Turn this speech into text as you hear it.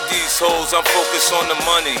hoes, I'm focused on the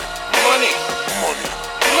money. Money. Money.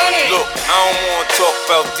 Money. Look, I don't wanna talk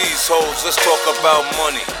about these hoes, let's talk about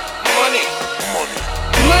money. Money. Money.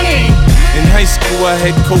 Money. In high school I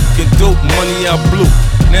had coke and dope, money I blew.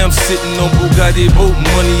 Now I'm sitting on Bugatti boat,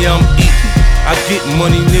 money I'm eating. I get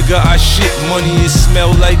money, nigga, I shit money. It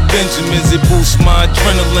smell like Benjamins, it boosts my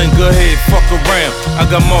adrenaline. Go ahead, fuck around, I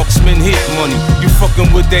got marksman hit money. You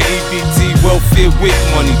fucking with that EBT welfare with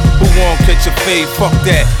money. Who won't catch a fade, fuck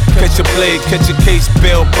that. Catch a blade, catch a case,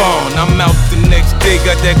 bail bond. I'm out the next day,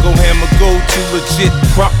 got that go hammer, go to legit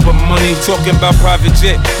proper money. Talking about private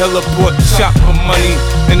jet, heliport, chopper money.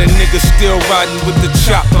 And a nigga still riding with the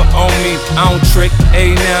chopper on me. I don't trick,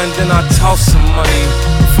 a now and then I toss some money.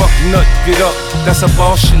 Fuck nut, get up, that's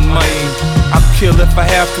abortion money. I'll kill if I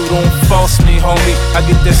have to, don't false me, homie. I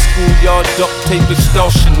get that schoolyard duct tape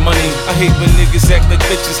extortion money. I hate when niggas act like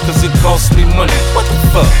bitches cause it costs me money. What the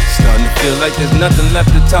fuck? Starting to feel like there's nothing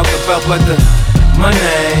left to talk about but the money.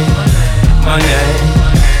 Money.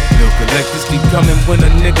 Bill collectors keep coming when a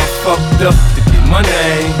nigga fucked up to get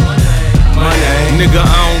money. Money. Nigga,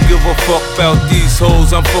 I don't give a fuck about these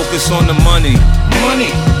hoes, I'm focused on the money.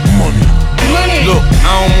 Money. Money. Money. Look,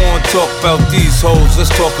 I don't wanna talk about these hoes, let's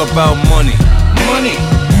talk about money. Money.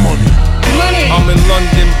 Money. Money. I'm in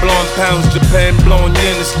London, blowing pounds, Japan, blowing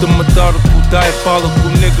yen. It's the methodical,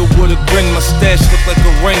 diabolical nigga with a grin. My stash look like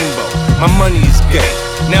a rainbow, my money is gay.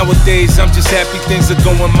 Nowadays, I'm just happy things are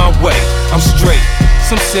going my way. I'm straight.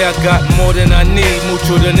 Some say I got more than I need.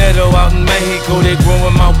 Mucho dinero out in Mexico, they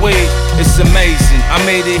growing my weed. It's amazing, I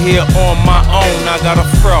made it here on my own. I got a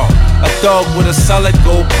fraud, a dog with a solid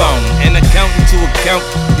gold bone. An accountant to account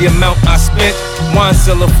the amount I spent. Wine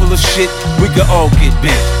cellar full of shit, we could all get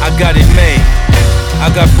bent. I got it made,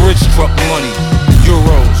 I got bridge truck money.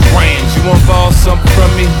 Euros, rands, you want to borrow something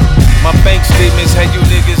from me? My bank statements had you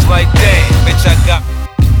niggas like damn. Bitch, I got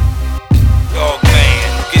dog man,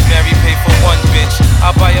 get married, pay for one bitch.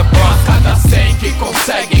 I buy a bar. A cada 100 que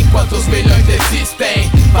conseguem, quantos milhões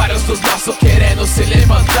existem? Vários dos nossos querendo se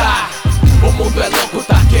levantar. O mundo é louco,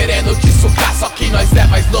 tá querendo te sugar, só que nós é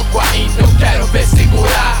mais louco ainda, eu quero ver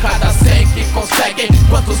segurar. Cada 100 que conseguem,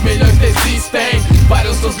 quantos milhões existem?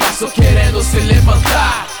 Vários dos nossos querendo se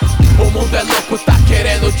levantar. O mundo é louco, tá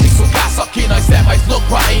querendo te sugar, só que nós é mais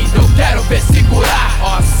louco ainda, eu quero ver segurar.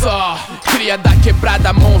 Ó só, cria da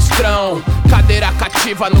quebrada monstrão, cadeira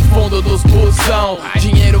cativa no fundo dos busão.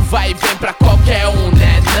 Dinheiro vai e vem pra qualquer um,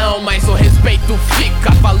 né não? Mas o respeito fica,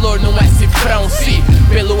 valor não é cifrão. Se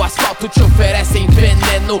pelo asfalto te oferecem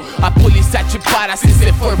veneno, a polícia te para se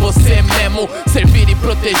cê for você mesmo. Servir e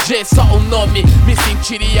proteger, só o nome. Me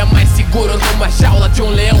sentiria mais seguro numa jaula de um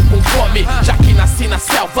leão com fome, já que nasci na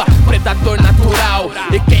selva, predador natural.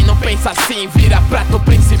 E quem não pensa assim vira prato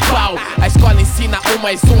principal. A escola ensina 1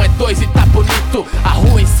 mais 1 é 2 e tá bonito. A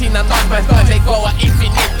rua ensina nós, mas nós é igual a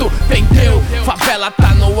infinito. Entendeu? Favela tá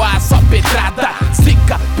no ar, só pedrada.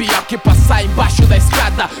 Zica, pior que passar embaixo da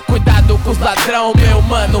escada. Cuidado com os ladrão, meu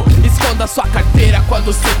mano. Esconda sua carteira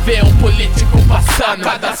quando cê vê um político passando.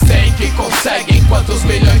 A cada 100 que conseguem, quantos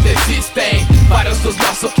milhões existem? Vários dos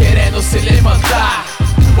nossos querendo se levantar.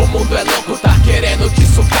 O mundo é louco, tá querendo te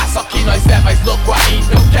sugar, só que nós é mais louco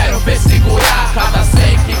ainda, eu quero ver segurar. Cada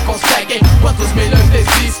 100 que conseguem, quantos milhões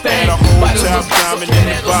existem? Vários dos nossos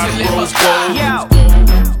querendo se levantar. Yo,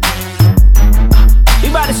 we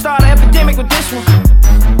about to start an epidemic with this one.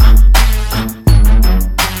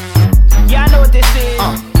 Yeah, I know what this is.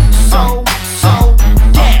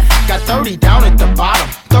 Death. Got 30 down at the bottom,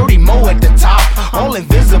 30 more at the top. All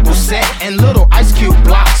invisible set and little ice cube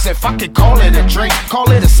blocks. If I could call it a drink, call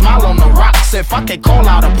it a smile on the rocks. If I could call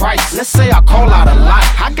out a price, let's say I call out a lot.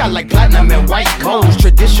 I got like platinum and white clothes,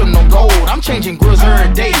 traditional gold. I'm changing grills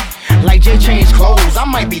every day, like Jay changed clothes. I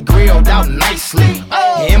might be grilled out nicely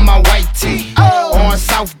in my white tee on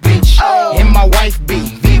South Beach. In my wife be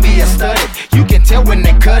VVS studded. You can tell when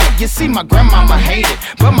they cut it. You see my grandmama hate it,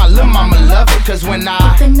 but my little mama love it. Cause when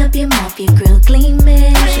I open up your mouth, your grill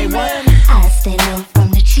gleaming. Say what? I stay low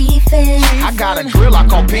from the chiefin'. I got a grill I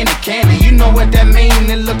call penny candy. You know what that mean?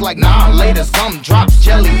 It look like later gumdrops,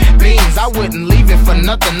 jelly beans. I wouldn't leave it for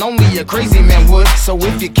nothing, only a crazy man would. So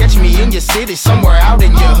if you catch me in your city, somewhere out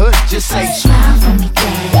in your hood, just say smile for me,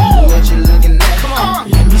 daddy. What you looking at? Come on,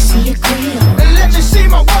 let me see your grill. And let me see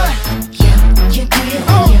my what? Yeah, your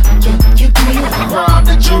grill. Your grill. Rob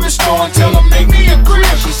the jewelry store and tell them make me a grill.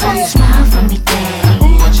 She said smile for me, daddy.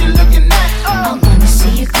 What you looking at? I wanna see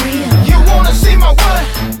your grill. You wanna see my what?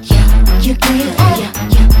 Yeah, your grill.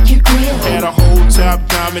 Your grill. Had a whole top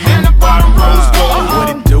diamond and the bottom rose gold. What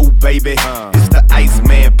it do, baby? It's the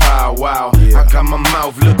Iceman power, wow. I got my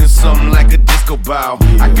mouth looking something like a disco ball.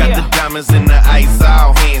 I got the diamonds in the ice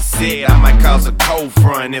out, hand said I might cause a cold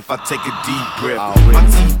front if I take a deep breath. My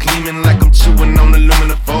teeth gleaming like I'm chewing on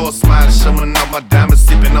aluminum foil. Smiling, showing off my diamonds,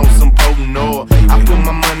 sipping on some potent oil. I put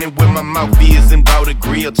my money where my mouth is and bought a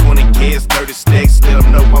grill. 20 kids, 30 stacks, let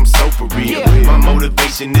them know I'm so for real. My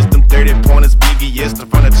motivation is them 30 pointers, BVS, the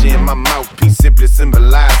furniture in my mouthpiece simply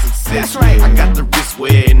symbolize success. I got the wrist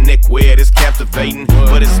wear and neck wear that's captivating,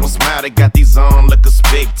 but it's one smile that got these on looking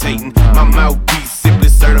spectating. My mouthpiece simply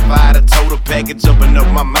certified, a total package. Open up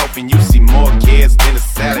my mouth and you see more kids than a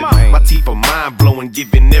salad. My teeth are mind blowing,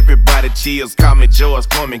 giving everybody chills. Call me George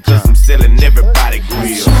Foreman, cause I'm selling everybody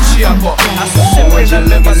grills. Tiago, essa semana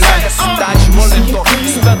leva na cidade, moletom.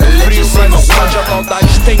 Estando frio, mas não pode a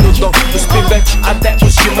maldade. Tem o dom dos pivetes até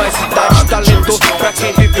os de mais idade. Talento pra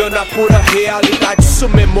quem viveu na pura realidade. Isso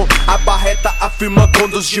mesmo, a barreta afirma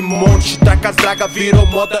condos de monte. Tracas draga virou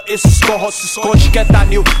moda, esses corros se esconde. Quer dar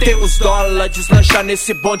new, tem os dólares, deslanchar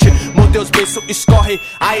nesse bonde. Modeus beijo escorre,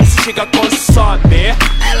 a estiga consome.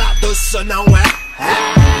 Ela doce não é?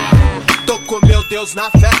 Tô com meu Deus na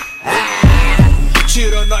fé.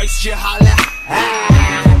 Tirou nós de ralé.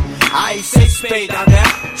 Aí cês peida, né?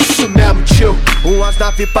 Isso mesmo, tio, umas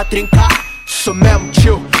naves pra trincar. Isso mesmo,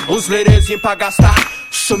 tio, uns lerezinhos pra gastar.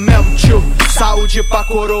 Isso mesmo, tio, saúde pra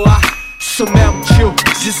coroar. Isso mesmo, tio,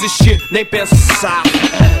 desistir, nem pensar.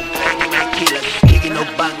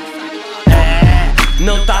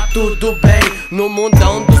 Não tá tudo bem, no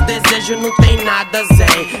mundão dos desejos não tem nada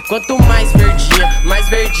zen. Quanto mais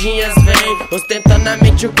verdinhas vem, ostentando a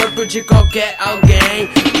mente o corpo de qualquer alguém.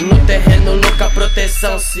 No terreno louca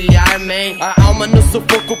proteção se armem. A alma no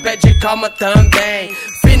sufoco pede calma também.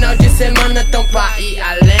 Final de semana tão pra ir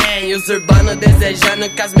além. Os urbanos desejando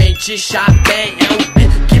que as mentes chapem. É um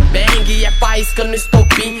Big Bang, é faísca no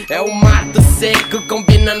estopim. É o mato seco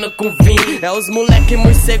combinando com vinho. É os moleque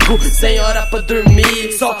morcego, sem hora pra dormir.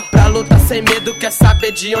 Só pra lutar sem medo, quer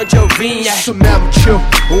saber de onde eu vim. É isso mesmo, tio,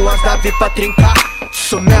 umas naves pra trincar.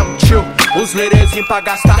 Isso mesmo, tio, uns lerezinhos pra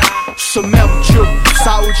gastar. Isso mesmo, tio,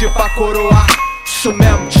 saúde pra coroar. Isso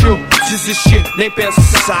mesmo, tio, desistir, nem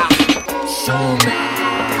pensar. Isso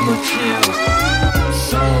mesmo, tio,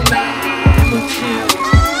 isso mesmo,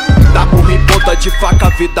 tio. Dá burro em ponta de faca,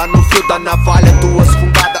 vida no fio da navalha. Duas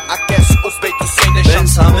fungadas, aquece os peitos sem deixar.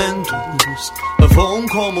 Pensamentos voam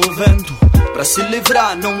como o vento, pra se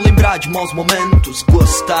livrar, não lembrar de maus momentos.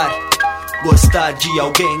 Gostar de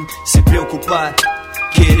alguém, se preocupar,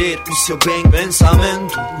 querer o seu bem.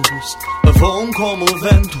 Pensamentos voam como o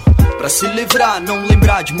vento, pra se livrar, não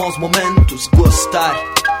lembrar de maus momentos.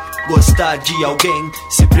 Gostar de alguém,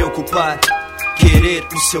 se preocupar, querer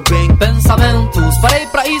o seu bem. Pensamentos, parei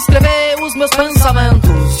pra escrever os meus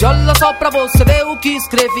pensamentos. E olha só pra você ver o que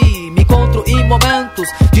escrevi. Me encontro em momentos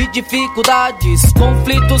de dificuldades,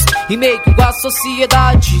 conflitos e meio à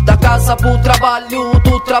sociedade. Da casa pro trabalho,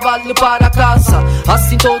 do trabalho para casa.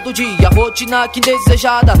 Assim todo dia, rotina que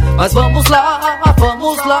indesejada. Mas vamos lá,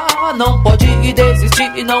 não pode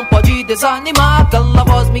desistir, não pode desanimar. Aquela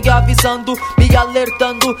voz me avisando, me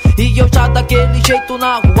alertando, e eu já daquele jeito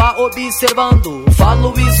na rua observando.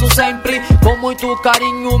 Falo isso sempre com muito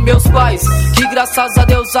carinho, meus pais, que graças a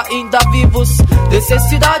Deus ainda vivos.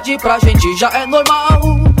 Necessidade pra gente já é normal,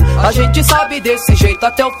 a gente sabe desse jeito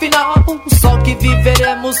até o final. Só que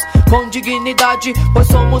viveremos com dignidade, pois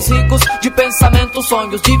somos ricos de pensamentos,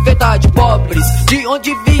 sonhos de verdade. Pobres de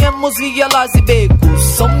onde viemos, vielas e becos,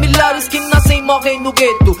 são milhares que nascem e morrem no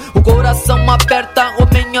gueto. O coração aperta,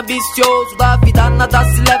 homem ambicioso, da vida nada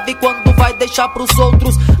se leve quando vai deixar pros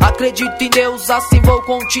outros. Acredito em Deus, assim vou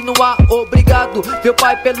continuar. Obrigado, meu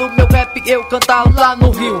pai, pelo meu rap eu cantar lá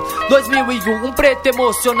no Rio. 2001, um preto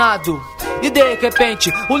emocionado, e de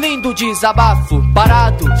repente o lindo desabafo.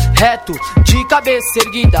 Parado, reto, de cabeça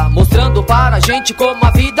erguida, mostrando para a gente como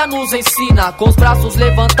a vida nos ensina. Com os braços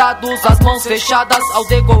levantados, as mãos fechadas, ao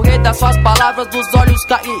decorrer das suas palavras dos olhos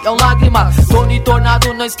caíam lágrimas. Tony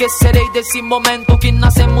Tornado, não esquecerei desse momento que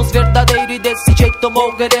nascemos verdadeiro e desse jeito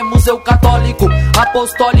morreremos. Eu católico,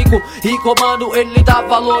 apostólico e romano, ele dá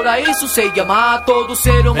valor a isso, sei amar todo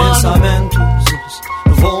ser humano. Pensamentos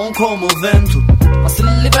voam como o vento, pra se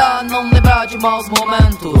livrar, não lembrar de maus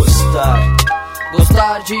momentos.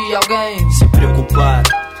 Gostar de alguém, se preocupar,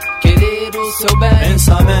 querer o seu bem.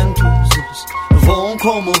 Pensamentos voam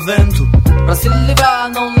como o vento, pra se livrar,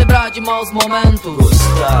 não lembrar de maus momentos.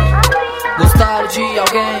 Gostar de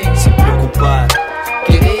alguém, se preocupar,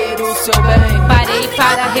 querer o seu bem. Parei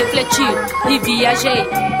para refletir e viajei,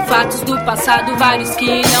 fatos do passado, vários que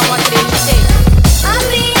não acreditei.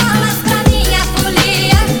 Abri alas pra minha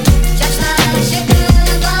folia, já está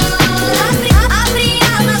chegando a hora. Abri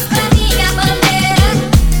alas pra minha bandeira,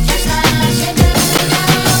 já está chegando a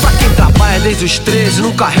hora. Pra quem trabalha desde 12, os 13,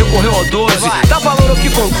 nunca recorreu ao 12. Dá valor ao que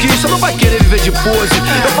conquista, não vai querer viver de pose.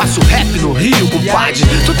 Eu faço rap no Rio, compadre.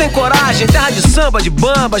 Tu tem coragem, terra de samba, de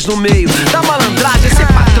bambas no meio da malandragem, sem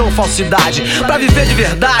patrão, falsidade. Pra viver de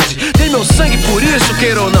verdade, tem meu sangue por isso,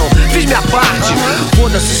 queira ou não, fiz minha parte.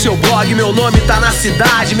 Foda-se seu blog, meu nome tá na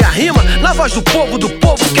cidade. Minha rima na voz do povo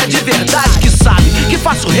que é de verdade. Que sabe que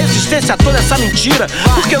faço resistência a toda essa mentira,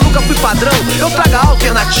 porque eu nunca fui padrão, eu trago a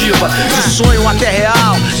alternativa. De sonho até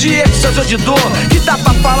real, de êxtase ou de dor, que dá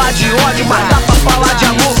pra falar de ódio, mas dá pra falar de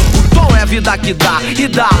amor. O tom é a vida que dá, e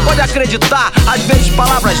dá, pode acreditar. Às vezes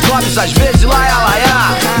palavras nobres, às vezes laia,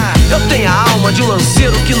 laia. Eu tenho a alma de um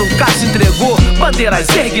lanceiro que nunca se entregou. Bandeiras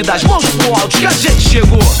erguidas, mãos pro alto, que a gente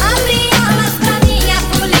chegou. Abre alas pra minha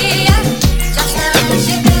folia, já está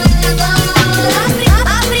chegando agora.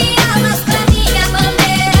 Abre alas pra minha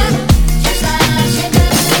bandeira, já está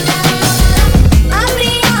chegando agora.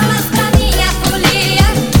 Abre alas pra minha folia,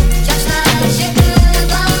 já está chegando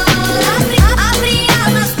agora. Abre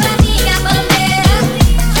alas pra minha bandeira,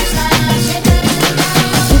 já está chegando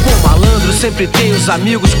agora. O bom malandro sempre tem os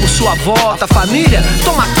amigos por sua volta. Família,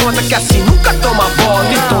 toma conta que assim nunca toma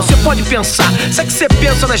volta. Então cê pode pensar, se é que cê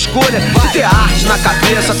pensa na escolha de ter arte na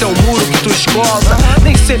cabeça até o muro que tu escolta.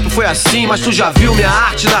 Nem sempre foi assim, mas tu já viu minha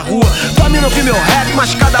arte na rua. Tua mina ouviu meu rap,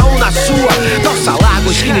 mas cada um na sua. Calça larga,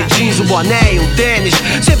 um skinny jeans, um boné e um tênis.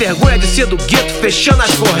 Sem vergonha de ser do gueto, fechando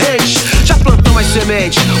as correntes. Já plantamos as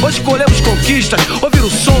sementes, hoje colhemos conquistas. Ouvir o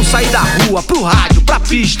som, sair da rua, pro rádio, pra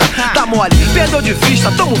pista. Dá mole, perdeu de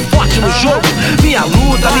vista, tamo forte no jogo. Minha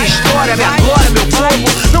luta, minha história, minha glória, meu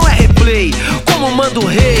povo. Não é replay, como manda o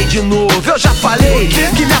rei de novo. Eu já falei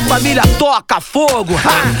que minha família toca fogo.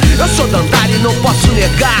 Eu sou Dandara e não posso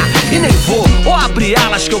negar, e nem vou ou abrir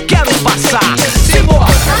alas que eu quero passar. Simbora!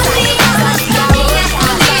 Abre alas pra minha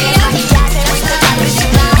folia, já está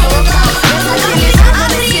chegando agora.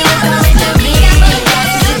 Abre alas pra minha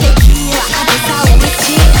bandeira,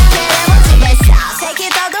 queremos diversão, sei que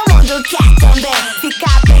todo mundo quer também.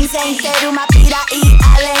 Ficar bem sem ter uma pira e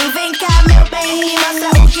além. Vem cá meu bem, me mostra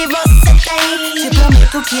o que você tem. Te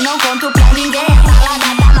prometo que não conto pra ninguém.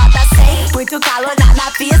 Balada da nota 100, muito calor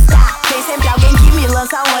na pista. Tem sempre alguém que me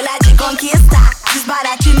lança um olhar de conquista.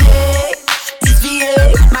 Desbaratinei,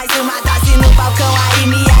 desviei, mais uma dose no balcão, aí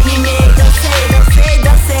me animei.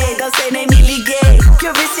 Dancei, nem me liguei. Que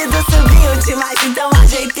o vestido subiu demais, então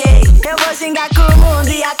ajeitei. Eu vou xingar com o mundo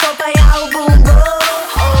e acompanhar o bumbum.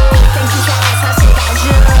 Quem quiser é só chegar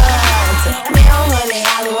junto. Meu rolê,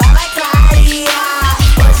 a lua vai clarear.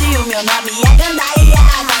 Hoje o meu nome é Gandaia.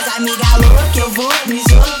 Mas amiga louca, eu vou me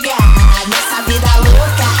jogar nessa vida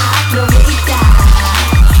louca, aproveitar.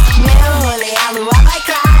 Meu rolê, a lua vai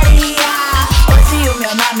clarear. Hoje o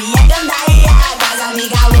meu nome é Gandaia. Mas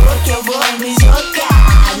amiga louca, eu vou me jogar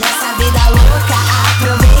nessa vida louca,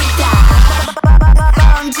 aproveitar.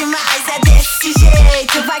 Bom demais, é desse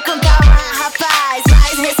jeito. Vai com calma, rapaz,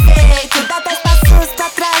 mais respeito. Dá 10 passos pra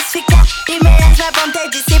trás, fica imenso. É bom ter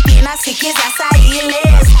disciplina se quiser sair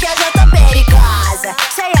ileso. Que hoje eu tô perigosa,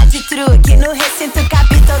 cheia de truque. No recinto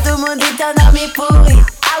cabe todo mundo, então não me empurre.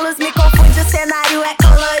 A luz me confunde, o cenário é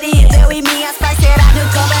colorido. Eu e minhas parceiras no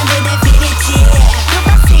comando definitivo. No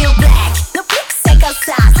passinho black, no pique sem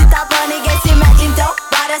cansar. Se tá bom ninguém se mete, então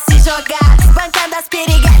bora se jogar. Bancando as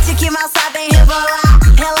piriguetes que mal sabem rebolar.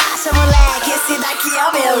 Relaxa moleque, esse daqui é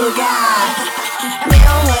o meu lugar.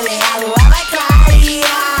 Meu rolê, a lua vai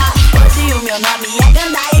clarear. Hoje o meu nome é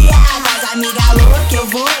Gandaia. Mas amiga louca, eu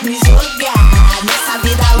vou me jogar nessa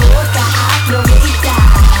vida louca, aproveitar.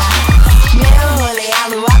 Meu rolê, a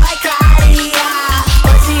lua vai clarear.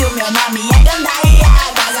 Hoje o meu nome é Gandaia.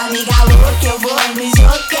 Mas amiga louca, eu vou me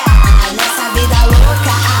jogar nessa vida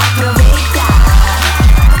louca, aproveitar.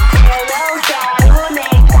 Eu não quero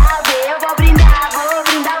nem saber, eu vou brindar, vou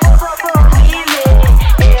viver.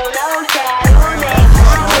 Eu não quero nem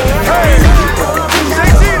saber, vou brindar,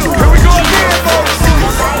 Here we go again, folks.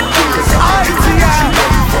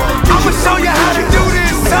 I'ma show you how to do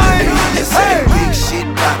this, son. Hey. Big shit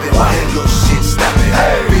poppin', that little shit stoppin'.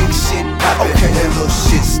 Big shit poppin', that little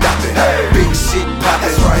shit stoppin'. Big shit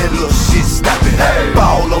poppin', that little shit stoppin'.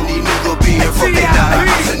 Ball on these niggas being from they not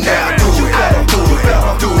so now do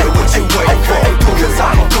it what you waiting for. Cause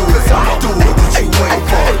I'ma do it what you waiting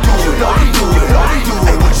for. Do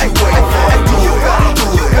it what you waiting for.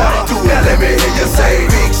 Now let me hear you say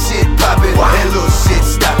big shit poppin', that little shit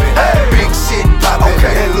stoppin'. Big shit poppin',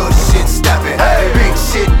 that little shit stoppin'. Big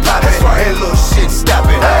shit poppin', that little shit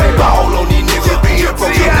stoppin'. Ball on these niggas being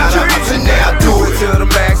from they not so now do it to the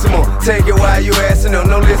maximum. Take it while you asking them.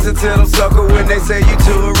 Don't listen to them sucker when they say you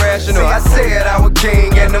too irrational. I said I was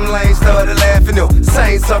king and them lanes started laughing. Them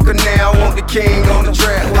same sucker now want the king on the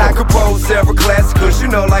track. I compose several classicals, you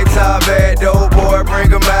know, like Top Bad, dope boy,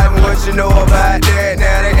 bring 'em out, and what you know about that?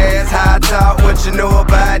 Now they ask high top, what you know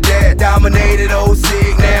about that? Dominated old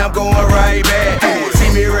sick, now I'm going right back.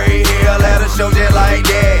 See me right here, let us show just like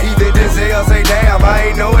that. Even Denzel say, damn, I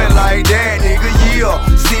ain't know it like that, nigga, yeah.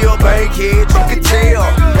 Still bankhead, you can tell.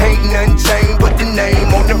 Ain't nothing changed but the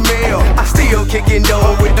name on the mail. I still kicking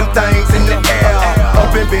door with them things in the air.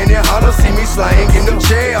 Up in Benny Hunter, see me slang in them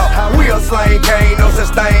jail. We a slang, ain't no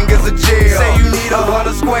such thing as a jail. Say you need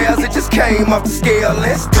 100 squares, it just came off the scale.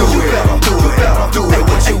 Let's do it. Do it, do it,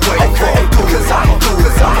 what you waiting for? Cause I'ma do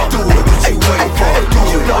it, do it, what you waiting for?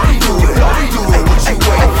 You know we do it, do it, what you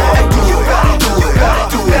waiting for? You gotta do it,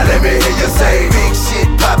 do it. Now let me hear you say, big shit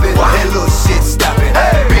poppin', and little shit stoppin'.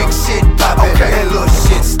 Big shit poppin', and little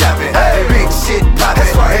shit stoppin'. Big shit poppin',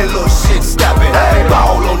 and little shit stoppin'.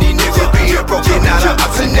 Ball on these niggas being broken out of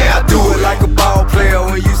up to now. Do it like a ball player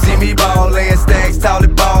when you see me ball laying stacks, tall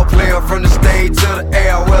ball player from the stage to the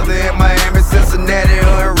air. Whether in Miami, Cincinnati,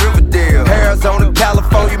 or in Riverdale, Arizona,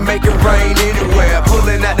 California, make it rain anywhere.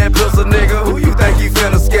 Pulling out that pistol, nigga, who you think you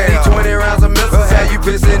finna scare? 20 rounds of missiles, how you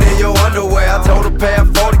pissing in your underwear? I told her pay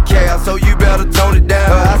 40 cal, so you better tone it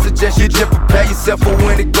down. I suggest you just prepare yourself for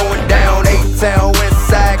when it going down. 8-Town, West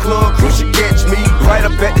Side Club, crew should catch me right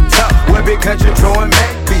up at the top, where big country throwing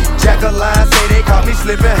Mac beat. Jack a line, say they caught me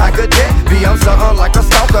slipping, how could that be? I'm something like a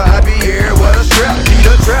stalker, I be here with a strap, beat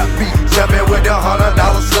a trap beat, jumping with the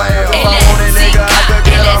 $100 slam. If I want a nigga, I could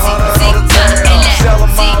get 100 on the tail. Sell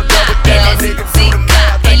them all, double down, nigga, do the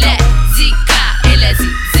math. Ele é zica, ele é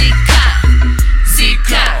zica,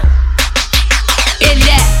 zica. Ele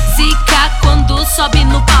é zica quando sobe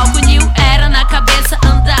no palco, New Era na cabeça,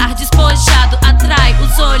 andar despojado atrai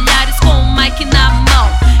os olhares com o mic na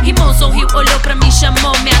mão. Rimou, sorriu, olhou pra mim,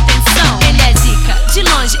 chamou minha atenção. Ele é zica, de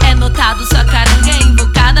longe é notado, sua caranga é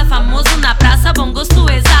invocada, famoso na praça, bom gosto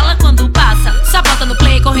exala quando passa. Só bota no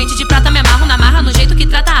play, corrente de prata, me amarro na marra, no jeito que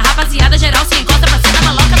trata a rapaziada, geral se encontra pra ser da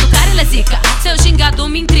maloca do cara, ele é zica. Seu gingado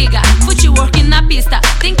me intriga, footwork na pista,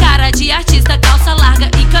 tem cara de artista, calça larga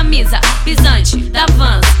e camisa pisante da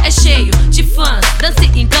Vans, é cheio de fãs, dança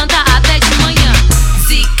e encanta até de manhã.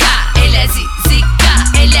 Zica, ele é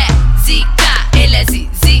zica, ele é zica, ele é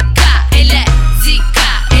zica, ele é zica,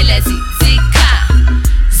 ele é zica,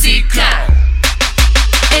 zica.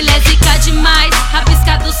 Ele é zica demais,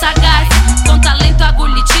 rabiscado sagaz, com talento,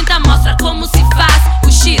 agulha e tinta, mostra como se faz.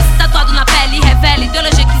 O X tatuado na pele revela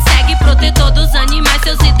ideologia que segue, protetor dos animais,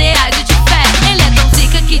 seus ideais de fé. Ele é tão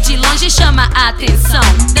zica que de longe chama a atenção.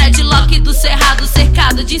 Dreadlock do cerrado,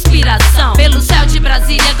 cercado de inspiração. Pelo céu de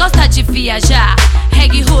Brasília, gosta de viajar.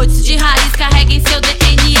 Reggae roots de raiz, carrega em seu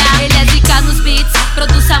DNA. Ele é zica nos beats,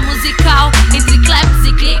 produção musical. Entre claps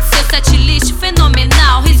e clicks, seu setlist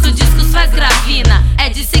fenomenal. Risco discos, faz gravina, é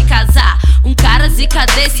de se casar. Um cara zica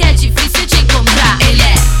desse é difícil de encontrar. Ele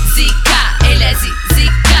é zica, ele é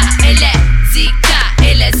zica, ele é zica,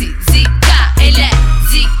 ele é zica, ele é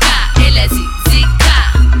zica, ele é zica,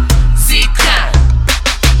 zica.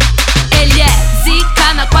 Ele é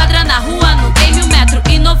zica na quadra, na rua, no game,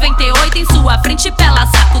 1,98 m em sua frente, pela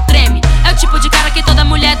saco treme. É o tipo de cara que toda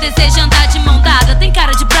mulher deseja andar de mão dada. Tem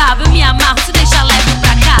cara de bravo, eu me amarro, se deixa leve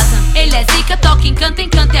pra casa. Ele é zica, toca, encanta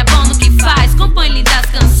é bom no que faz. Compõe lindas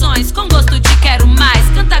canções, com gosto de quero mais.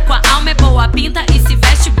 Canta com a alma, é boa pinta e se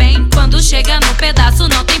veste bem. Quando chega no pedaço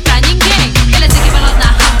não tem pra ninguém. Ele é zica e veloz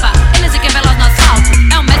na rampa, ele é zica e veloz no asfalto.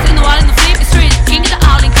 É um mestre no ollie, no flip, street king da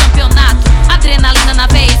aula em campeonato. Adrenalina na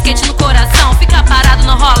veia, skate no coração. Fica parado,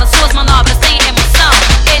 não rola, suas manobras têm emoção.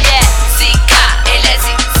 Ele é zica, ele é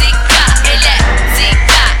zica, ele é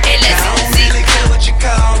zica, ele é zica.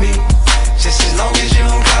 Just as long as you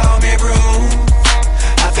don't call me bro.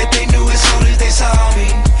 I bet they knew as soon as they saw me.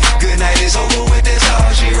 Good night is over with, that's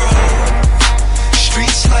all she wrote.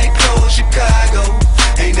 Streets like old Chicago,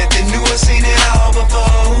 ain't nothing new, I seen it all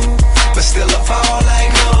before. But still I fall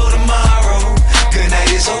like no tomorrow. Good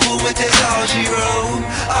night is over with, that's all she wrote.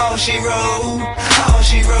 All she wrote, all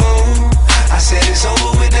she wrote. I said it's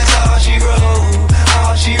over with, that's all she wrote.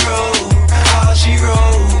 All she wrote, all she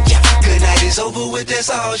wrote. Yeah. Good night is over with, that's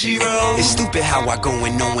all she wrote. It's stupid how I go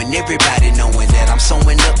and knowing everybody knowing that I'm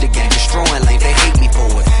sewing up the game, destroying like they hate me for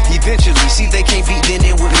it. Eventually, see they can't beat, then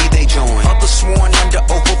in with me they join. Others sworn under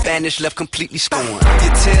oath, vanished, left completely scorned. You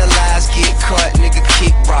tell lies, get caught, nigga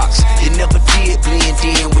kick rocks. You never did blend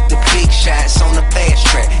in with the big shots on the fast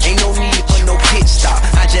track. Ain't no need for no pit stop.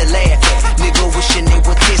 I just laugh at nigga wishing they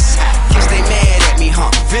were this hot. Guess they mad at me,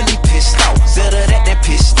 huh? Really pissed off. Better that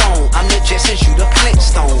pissed on. I'm the Jetsons, you the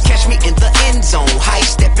Flintstone. Catch me in the end zone, high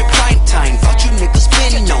step in prime time. Thought you niggas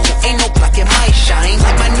been known. Ain't no block in my shine.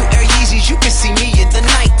 Like my new Air Yeezys, you can see me in the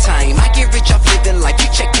nighttime. I get rich off living like you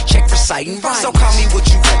check the check. reciting rhymes. So call me what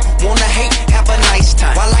you want. Wanna hate? Have a nice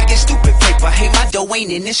time. While I get stupid paper, hate my dough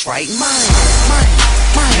ain't in this right mind.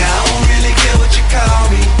 Yeah, I don't really care what you call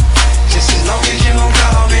me, just as long as you don't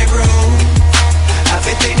call me rude. I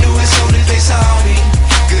bet they knew as soon as they saw me.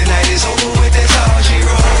 Good night is over with, that's all she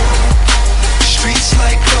wrote. Streets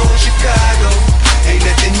like cold Chicago, ain't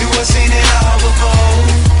nothing new, I seen it all before.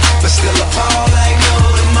 But still I fall like no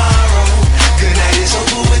tomorrow. Good night is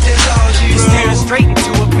over with, that's all she wrote. Staring straight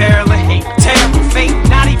into a barrel of hate, terrible fate.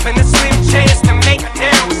 Not even a slim chance to make a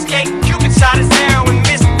narrow escape. Cupid shot his arrow and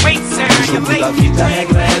missed. Wait, sir, you're late. Da vida a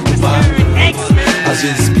regra é do bar. Às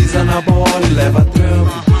vezes pisa na bola e leva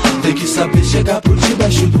trampo. Tem que saber chegar por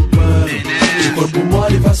debaixo do pano. De corpo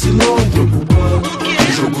mole vacilou, entrou pro banco.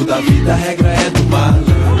 No jogo da vida a regra é do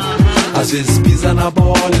malandro. Às vezes pisa na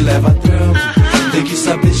bola e leva trampo. Tem que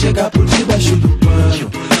saber chegar por debaixo do pano.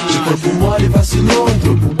 De corpo mole vacilou,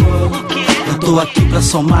 entrou pro banco. Eu tô aqui pra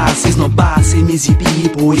somar, sem esnobar, sem me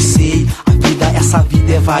exibir, pois sei, essa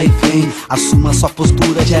vida é vai e vem. Assuma sua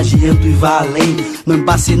postura de adianto e vá além. Não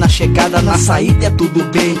embace na chegada, na saída é tudo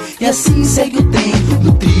bem. E assim segue o tempo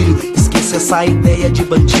no trilho. Esqueça essa ideia de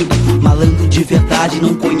bandido. Malandro de verdade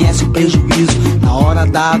não conhece o prejuízo. Na hora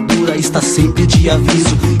da dura está sempre de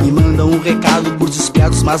aviso. E manda um recado pros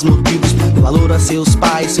espertos mais mordidos. Dê valor a seus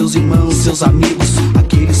pais, seus irmãos, seus amigos,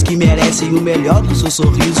 aqueles que merecem o melhor do seu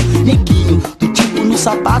sorriso. Neguinho, do tipo no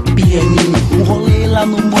sapato pianinho, um rolê lá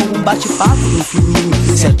no morro, um bate-papo no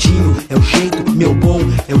fininho. Certinho é o jeito, meu bom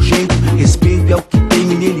é o jeito. Respeito é o que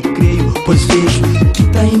tenho, nele creio, pois vejo que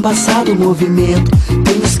tá embaçado o movimento.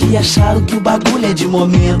 Tem os que acharam que o bagulho é de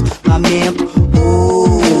momento. Lamento,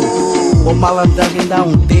 oh, malandragem dá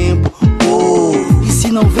um tempo, oh. E se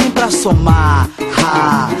não vem pra somar,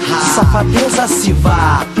 ha, ha. Safadeza se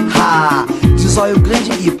vá, ha. Zóio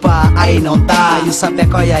grande e pá, aí não dá. E o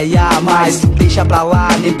sapeco iaiá, mas deixa pra lá,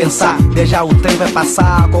 nem pensar. Deixa o trem vai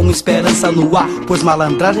passar com esperança no ar, pois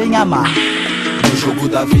malandragem amar. No jogo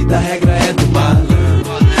da vida a regra é do malandro.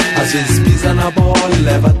 Às vezes pisa na bola e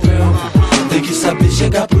leva trampo. Tem que saber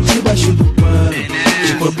chegar por debaixo do pano.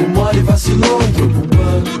 De corpo mole vacilou, entrou pro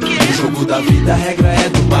banco. No jogo da vida a regra é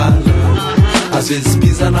do malandro. Às vezes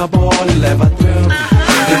pisa na bola e leva trampo.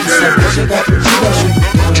 Tem que saber chegar por debaixo do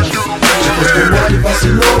pano. De corpo mole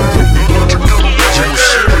vacilou, entrou pro banco. De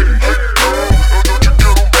mochila.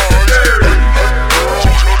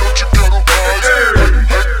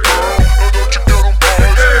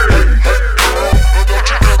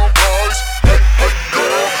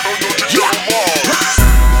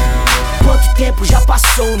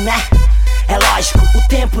 Né? É lógico, o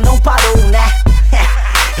tempo não parou, né?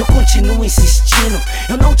 Eu continuo insistindo,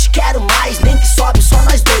 eu não te quero mais, nem que sobe só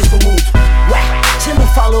nós dois no mundo. Ué, você não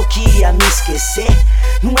falou que ia me esquecer?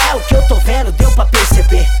 Não é o que eu tô vendo, deu pra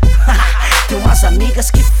perceber. Tem umas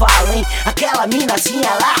amigas que falam, hein? Aquela minazinha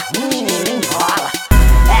lá, enrola.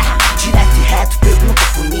 É, direto e reto, pergunta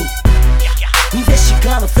por mim.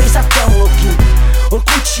 Investigando, fez até um louquinho.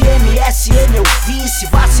 Orkut, MSN, eu vi. Se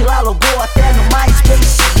vacilar, logou até no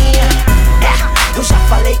MySpace. É, eu já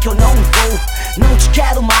falei que eu não vou. Não te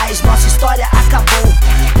quero mais, nossa história acabou.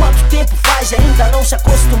 Quanto tempo faz e ainda não se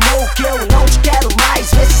acostumou? Que eu não te quero mais,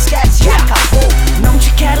 vê se esquece e acabou. Não te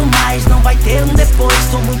quero mais, não vai ter um depois.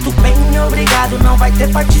 Tô muito bem, obrigado, não vai ter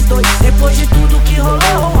parte 2. Depois de tudo que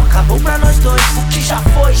rolou, acabou pra nós dois. O que já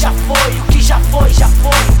foi, o que já foi, já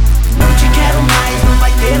foi. Não te quero mais, não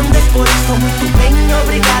vai ter um depois. Tô muito bem,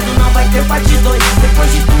 obrigado, não vai ter parte 2.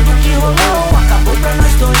 Depois de tudo que rolou, acabou pra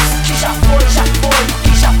nós dois. O que já foi, o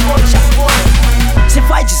que já foi, já foi. Cê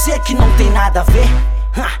vai dizer que não tem nada a ver,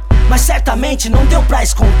 mas certamente não deu pra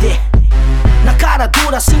esconder. Na cara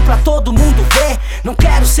dura assim pra todo mundo ver. Não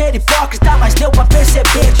quero ser hipócrita, mas deu pra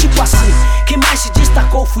perceber. Tipo assim, quem mais se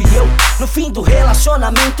destacou fui eu. No fim do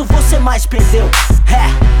relacionamento você mais perdeu.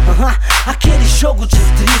 Aquele jogo de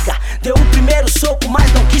intriga. Deu o primeiro soco,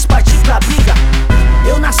 mas não quis partir pra briga.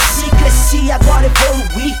 Eu nasci, cresci, agora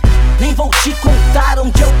evoluí. Nem vou te contar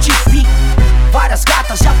onde eu te vi. Várias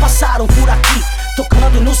gatas já passaram por aqui,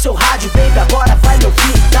 tocando no seu rádio, baby, agora vai me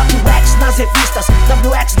ouvir. WX nas revistas,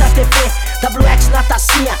 WX na TV, WX na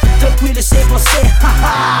tacinha, tranquilo e sem você.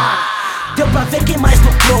 Deu pra ver quem mais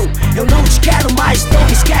lucrou. Eu não te quero mais, não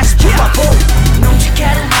me esquece, por favor. Não te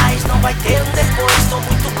quero mais, não vai ter um depois. Tô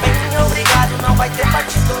muito bem, obrigado, não vai ter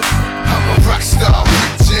parte 2. I'm a rockstar,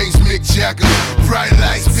 Rick James, Mick Jagger. Bright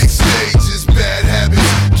lights, big stages, bad habits.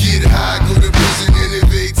 Get high, go to prison and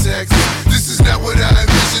evade taxes. This is not what I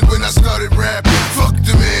envisioned when I started rapping. Fuck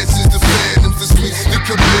the answers, the phantoms, the sweets, the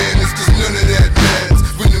commandments. Cause none of that matters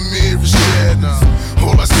when the mirror shatters.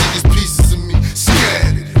 All I see is pieces of me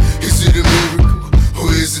scattered. Is it a miracle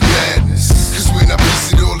or is it madness? Cause when I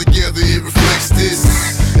piece it all together,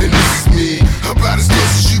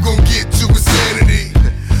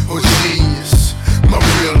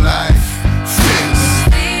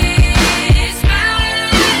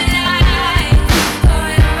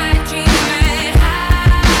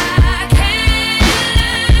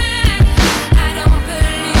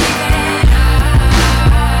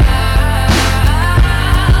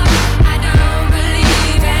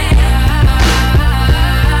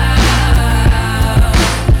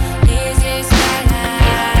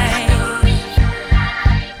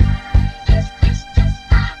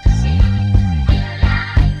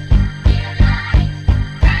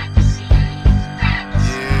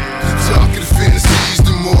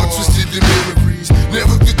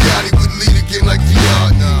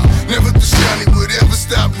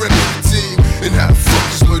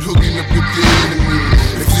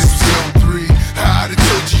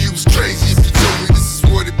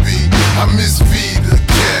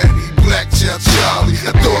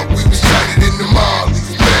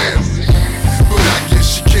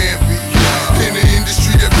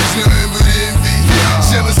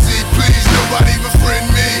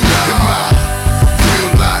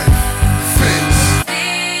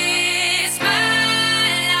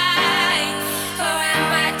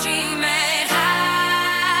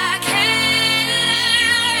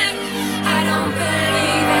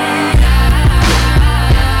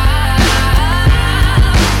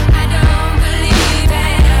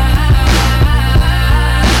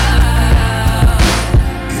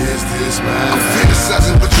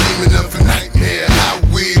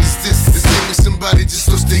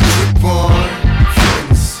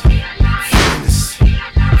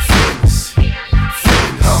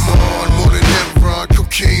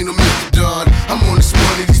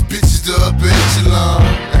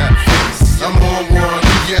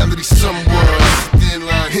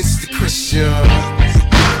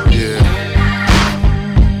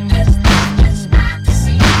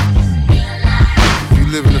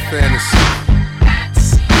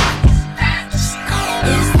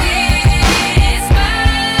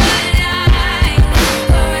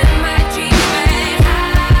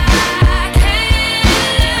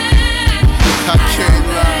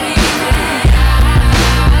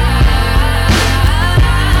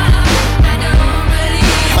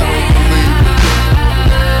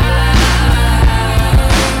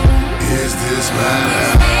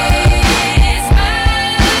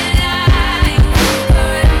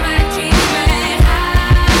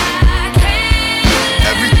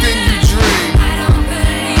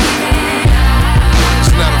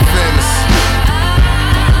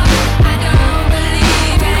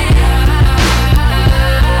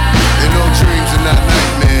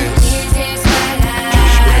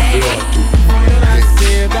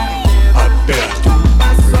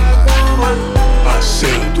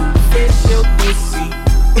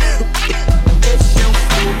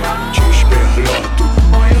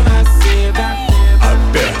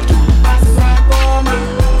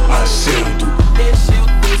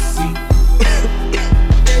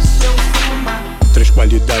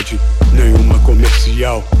 nenhuma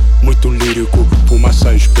comercial. Muito lírico,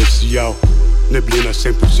 fumaça especial. Neblina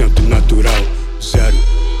 100% natural. Zero,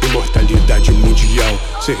 imortalidade mundial.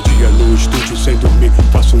 Ser dia no estúdio sem dormir.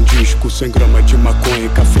 Faço um disco 100 gramas de maconha e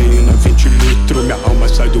cafeína 20 litros. Minha alma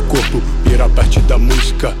sai do corpo, vira parte da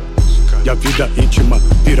música. E a vida íntima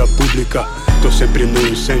vira pública. Tô sempre no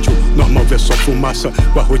incêndio, normal ver só fumaça.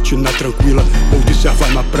 Com a rotina tranquila, ou de serva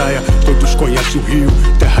na praia. Todos conhecem o Rio,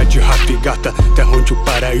 terra de rap e gata. Terra onde o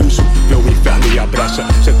paraíso vê o inferno e abraça.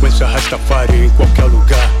 Sequência Rastafari em qualquer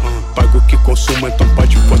lugar. Pago o que consumo, então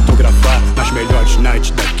pode fotografar. Nas melhores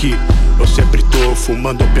nights daqui, eu sempre tô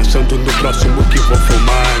fumando, pensando no próximo que vou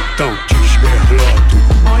fumar. Então desberloto,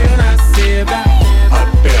 Olho na seda,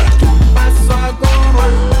 aperto, passo a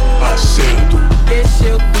goma, acendo, deixa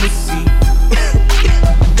eu tossir,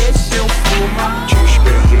 deixa eu fumar.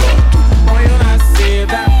 desberloto, Olho na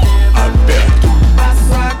seda, aperto,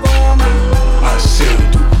 passo a goma,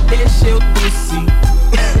 acendo. deixa eu tossir,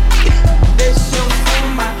 deixa eu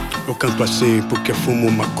fumar. Eu canto assim porque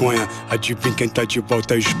fumo maconha. Adivinha quem tá de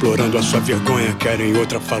volta explorando a sua vergonha. Querem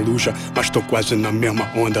outra faluja, mas tô quase na mesma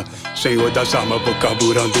onda. Senhor das armas, vou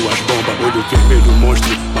carburando as bombas. Olho vermelho, monstro,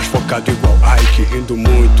 mas focado igual Ike. Rindo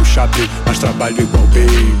muito, chape, mas trabalho igual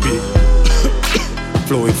Baby.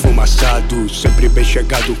 Flow enfumaçado, sempre bem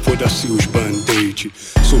chegado, foda-se os band-aid.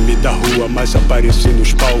 Sumi da rua, mas apareci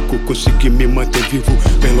nos palcos. Consegui me manter vivo,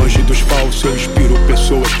 bem longe dos falsos. Eu inspiro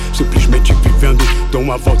pessoas, simplesmente vivendo. Dou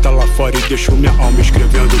uma volta lá fora e deixo minha alma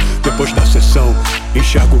escrevendo. Depois da sessão,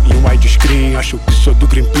 enxergo em widescreen. Acho que sou do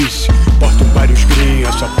Greenpeace, porto vários green.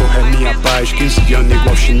 Essa porra é minha paz, 15 anos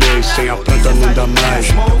igual chinês. Sem a planta não dá mais.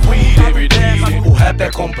 O rap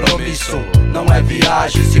é compromisso, não é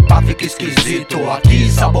viagem. Se pá fica esquisito, aqui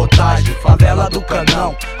sabotagem. Favela do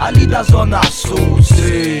Canão, ali da Zona Sul,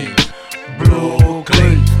 sim,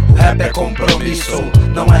 Brooklyn. O rap é compromisso,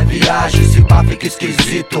 não é viagem. Se pá fica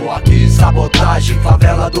esquisito, aqui sabotagem.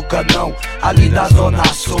 Favela do Canão, ali da Zona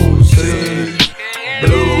Sul, sim,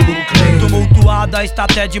 Brooklyn. Tumultuada está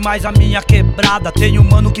até demais a minha quebrada. Tem um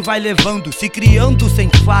mano que vai levando, se criando sem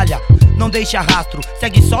falha. Não deixa rastro,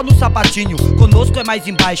 segue só no sapatinho. Conosco é mais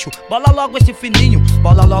embaixo, bola logo esse fininho.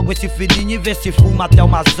 Bola logo esse fininho e vê se fuma até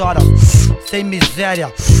umas horas. Sem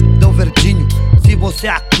miséria, deu verdinho. Se você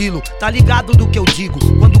é aquilo, tá ligado do que eu digo.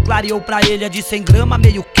 Quando clareou pra ele é de 100 gramas,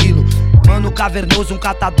 meio quilo. Mano cavernoso, um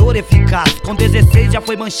catador eficaz. Com 16 já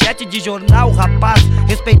foi manchete de jornal, rapaz.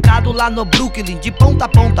 Respeitado lá no Brooklyn, de ponta a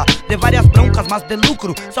ponta. De várias broncas, mas de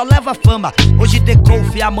lucro, só leva fama. Hoje de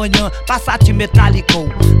Golf, amanhã Passat Metallico.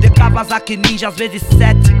 De Kawasaki Ninja, às vezes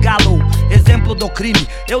 7 Galo. Exemplo do crime,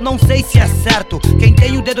 eu não sei se é certo. Quem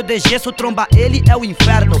tem o dedo de gesso, tromba ele é o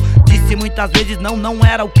inferno. Disse muitas vezes não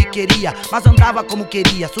era o que queria, mas andava como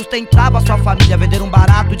queria, sustentava sua família. Vender um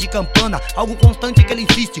barato de campana, algo constante que ele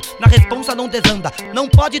insiste. Na responsa não desanda, não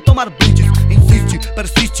pode tomar brindes. Insiste,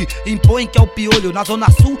 persiste, impõe que é o piolho. Na Zona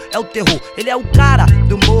Sul é o terror, ele é o cara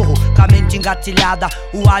do morro. Com a mente engatilhada,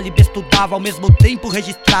 o álibi estudava, ao mesmo tempo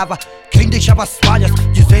registrava. Quem deixava as falhas,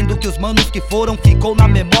 dizendo que os manos que foram ficou na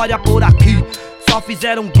memória por aqui. Só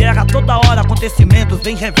fizeram guerra toda hora, acontecimentos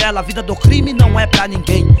vem revela. A vida do crime não é pra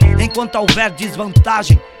ninguém, enquanto houver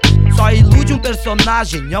desvantagem. Só ilude um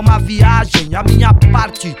personagem, é uma viagem. A minha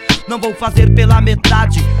parte, não vou fazer pela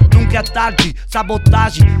metade. Nunca é tarde,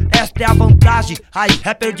 sabotagem, esta é a vantagem. Aí,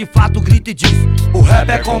 rapper de fato grita e diz: o rap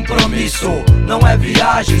é compromisso, não é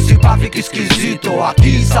viagem. Se pá fica esquisito,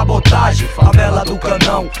 aqui sabotagem. Favela do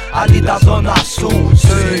Canão, ali da Zona Sul,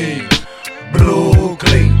 sim,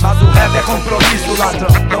 Brooklyn. Mas o rap é compromisso, ladrão,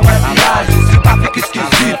 não é viagem. Se pá fica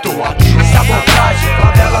esquisito, aqui sabotagem.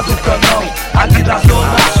 Favela do Canão, ali da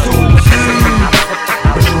Zona Sul, sim,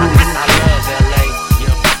 Brooklyn.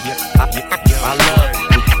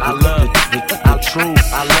 I love the truth.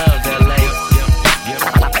 I love LA.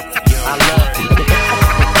 I love the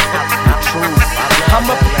truth. I'm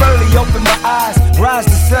up early, open my eyes, rise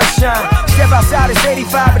to sunshine. Step outside, it's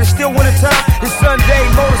 85, but it's still winter time. It's Sunday,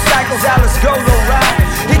 motorcycles out, let's go, low ride.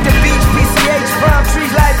 Hit the beach, PCH, palm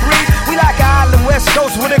trees like breeze. We like an island west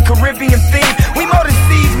coast with a Caribbean theme. We more than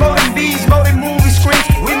seas, more than bees, more than movie screens.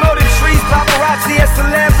 We more than trees, paparazzi and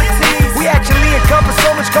celebrities. We actually encompass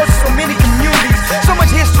so much culture, so many communities. So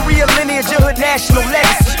much history, a lineage, a hood, national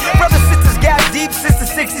legacy. Brothers, sisters got deep since the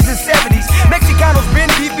 60s and 70s. Mexicanos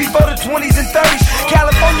been deep before the 20s and 30s.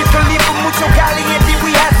 California, Califa, mucho caliente.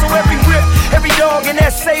 We had so every whip, every dog and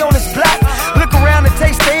essay on his block. Look around and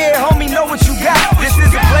taste the air, homie, know what you got. This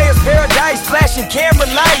is a player's paradise, flashing camera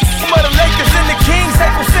lights. Home of the Lakers and the Kings,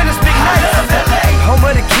 April Center's big night. Home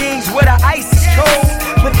of the Kings, where the ice is cold.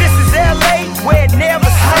 But this is LA, where it never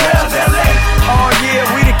snows. Oh yeah,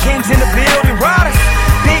 we the kings in the building, riders.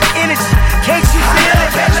 Big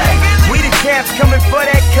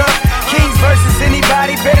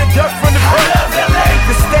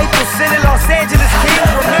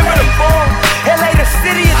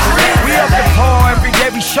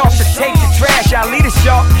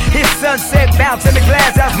sharp. His sunset bounce in the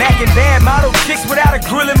glass house, macking bad model chicks without a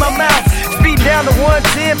grill in my mouth. Speed down to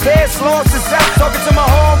 110, pass slow to south. Talking to my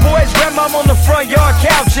homeboys, grandmom on the front yard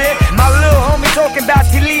couch, yeah. My little homie talking about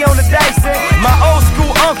T-Lee on the dice, yeah. My old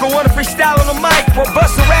school uncle wanna freestyle on the mic. Well,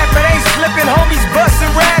 bust a rap, it ain't slipping, homies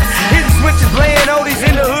bustin' raps. Hitting switches, playing oldies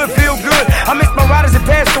in the hood, feel good. I miss my riders that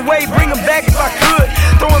passed away, bring them back if I could.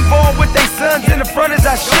 Throwing ball with they sons in the front as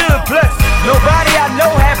I should. Plus, nobody I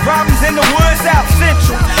know had problems in the woods out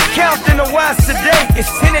central. Counting the wines today,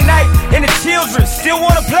 it's 10 at night, and the children still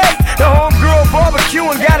wanna play. The homegirl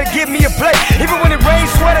barbecuing, gotta give me a plate. Even when it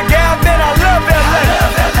rains, swear to God, man, I love LA.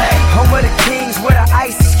 Home of the kings, where the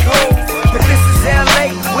ice is cold. But this is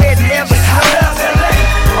LA, where it never snows.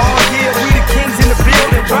 Oh yeah, we the kings in the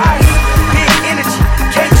building, rise. Big energy,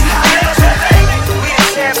 can't you feel it? We the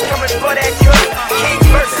champs coming for that cup. King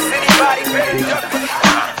versus anybody, better duck.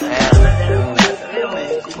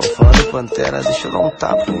 Tô falando Pantera, deixa eu dar um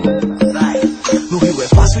tapa. No Rio é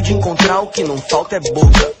fácil de encontrar, o que não falta é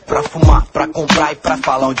boca. Pra fumar, pra comprar e pra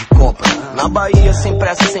falar onde compra. Na Bahia, sem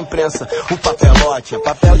pressa, sem prensa, o papelote é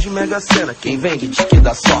papel de Mega Sena. Quem vende de que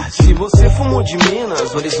dá sorte. Se você fumou de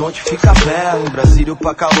Minas, Horizonte fica belo. Em Brasília o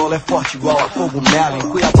Pacalola é forte igual a cogumelo. Em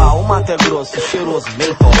Cuiabá o Mato é grosso, cheiroso,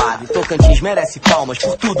 mentolado. E Tocantins merece palmas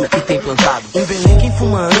por tudo que tem plantado. Em Belém quem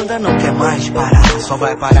fuma anda não quer mais parar. Só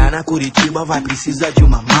vai parar na Curitiba, vai precisar de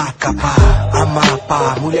uma maca pá.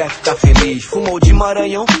 Amapá, mulher fica feliz. Fumou de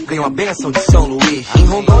Maranhão, ganhou a benção de São Luís. Em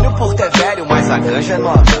Rondônia o Porto é velho, mas a ganja é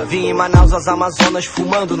nova. Vim em Manaus as Amazonas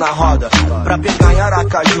fumando na roda. Pra pegar em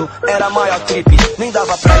Aracaju era a maior trip. Nem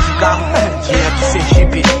dava pra ir de carro, tinha que ser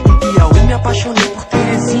Jeep. Em Piauí me apaixonei por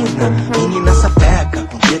Teresina. Menina sapeca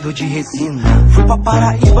com dedo de resina. Fui pra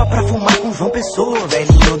Paraíba pra fumar com João Pessoa.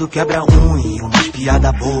 Velhinho do quebra-unha e umas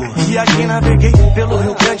piada boa. Viajei, naveguei pelo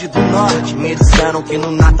Rio Grande do Norte. Me disseram que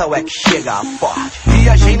no Natal é que chega a forte.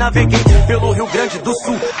 Viajei, naveguei pelo Rio Grande do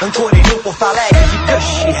Sul. Ancorei em Porto Alegre de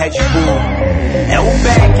Kush e Red Bull. É o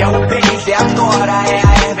Beck, é o Base, é a Tora, é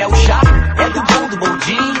a erva, é o chá. É do bom, do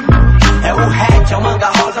bondinho. É o hatch, é o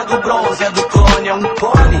manga rosa do bronze. É do clone, é um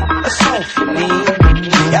cone, é só um fininho.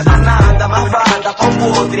 É danada, marvada, pau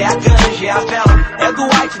podre. É a ganja, é a vela. É do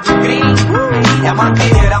white, do green. É a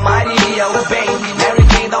madeira, Maria, o bem. Mary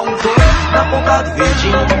Jane dá um dois na ponta do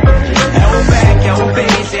verdinho. É o Beck, é o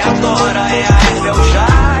Base, é a Tora, é a erva, é o chá.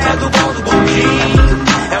 É do bom, do bondinho.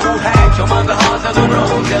 É o hatch, é o manga rosa do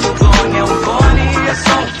bronze. É do clone, é um cone, é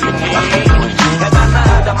só um fininho. É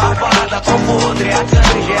danada, marvada, pau podre. É a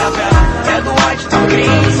ganja, é a vela. É do white, do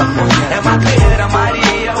green. É madeira,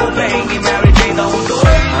 Maria, o bem. Mary Jane dá um dois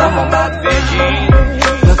na ponta do verdinho.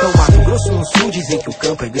 Plantão Mato Grosso no sul, dizem que o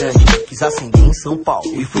campo é grande. Quis acender em São Paulo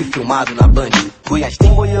e fui filmado na Band. Goiás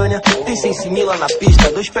tem Goiânia, tem Sensimila na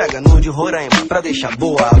pista. Dois pega no de Roraima pra deixar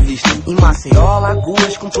boa a vista. Em Maceió,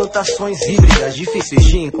 lagoas com plantações híbridas. Difíceis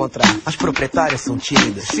de encontrar, as proprietárias são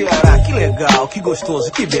tímidas. Ceará, que legal, que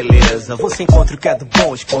gostoso, que beleza. Você encontra o que é do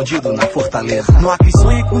bom escondido na fortaleza. No Acre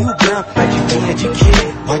sonhei com o Rio Branco, adivinha de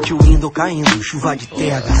quê? Hot window caindo, chuva de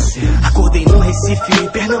THC. Acordei no Recife,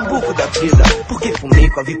 Pernambuco da vida. Porque fumei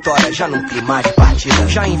com a vitória, já num clima de partida.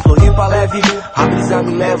 Já em Floripa leve, a brisa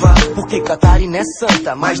me leva. Porque Catarina é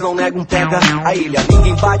santa, mas não nega um pega. A ilha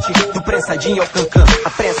ninguém bate, do prensadinho ao cancã. A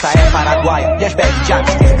prensa é paraguaia e as bags de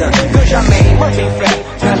Amsterdã. Benjamin, mantém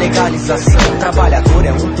fé na legalização. Trabalhador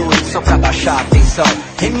é um doido só pra baixar a atenção.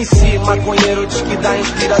 MC, maconheiro, diz que dá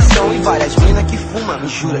inspiração. E várias minas que fuma, me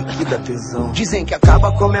jura que dá tesão. Dizem que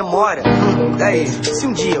acaba com a memória, daí, se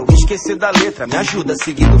um dia eu esquecer da letra, me ajuda a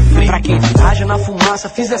seguir no free. Pra quem viaja na fumaça,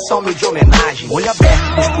 fiz só humilde de homenagem. Olho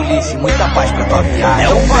aberto pros polícia, muita paz pra tua viagem. É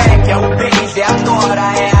o Beck, é o Base, é a Tora,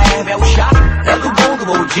 é a erva, é o chá. É do bom, do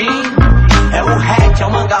boldinho. É o hatch, é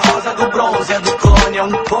o manga rosa do bronze. É do clone, é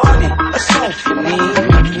um cone, é só um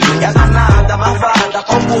fininho. É danada, marvada,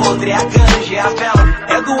 pau podre. É a ganja, é a vela.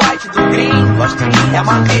 É do white, do green. É a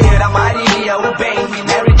madeira, Maria, o bem.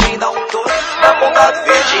 Mary Jane dá um dois na ponta do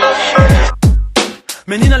verdinho.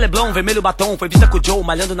 Menina Leblon, vermelho batom, foi vista com o Joe,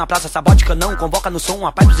 malhando na praça, sabote canão, convoca no som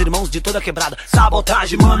a paz dos irmãos de toda quebrada.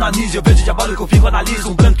 Sabotagem, mano, anise, eu vejo diabólico, fico, analiso,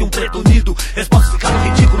 um branco e um preto unido, resposta ficar no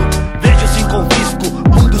ridículo, vejo assim confisco,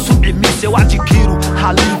 mundo submisso, eu adquiro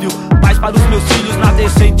alívio, paz para os meus filhos na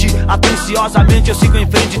decente, atenciosamente eu sigo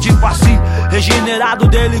em frente, tipo assim, regenerado,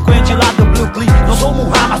 delinquente lá do Brooklyn, não sou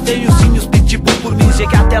Murra, mas tenho sim os pitbull por mim,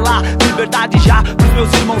 cheguei até lá, liberdade já, pros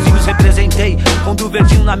meus irmãozinhos representei, com do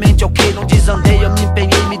verdinho na mente, ok, não desandei, eu me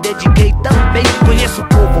empenhei, me dediquei também. Conheço o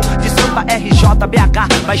povo de samba, RJ,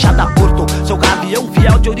 BH, Baixada Porto. Sou gavião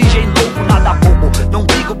fiel de origem louco, nada bobo. Não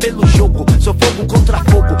brigo pelo jogo, sou fogo contra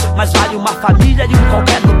fogo. Mas vale uma família e um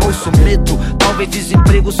qualquer no bolso. ouço medo, talvez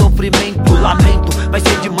desemprego, sofrimento, lamento. Vai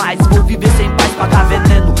ser demais, vou viver sem paz, pagar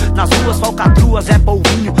veneno. Nas ruas, falcatruas, é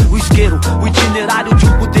polvinho, o isqueiro. O itinerário de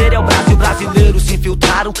um puteiro é o Brasil brasileiro. Se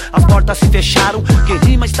infiltraram, as portas se fecharam. Quem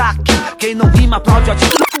rima está aqui, quem não rima aplaude o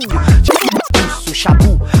atitude.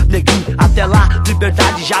 Chabu, neguinho, até lá,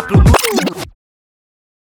 liberdade já pro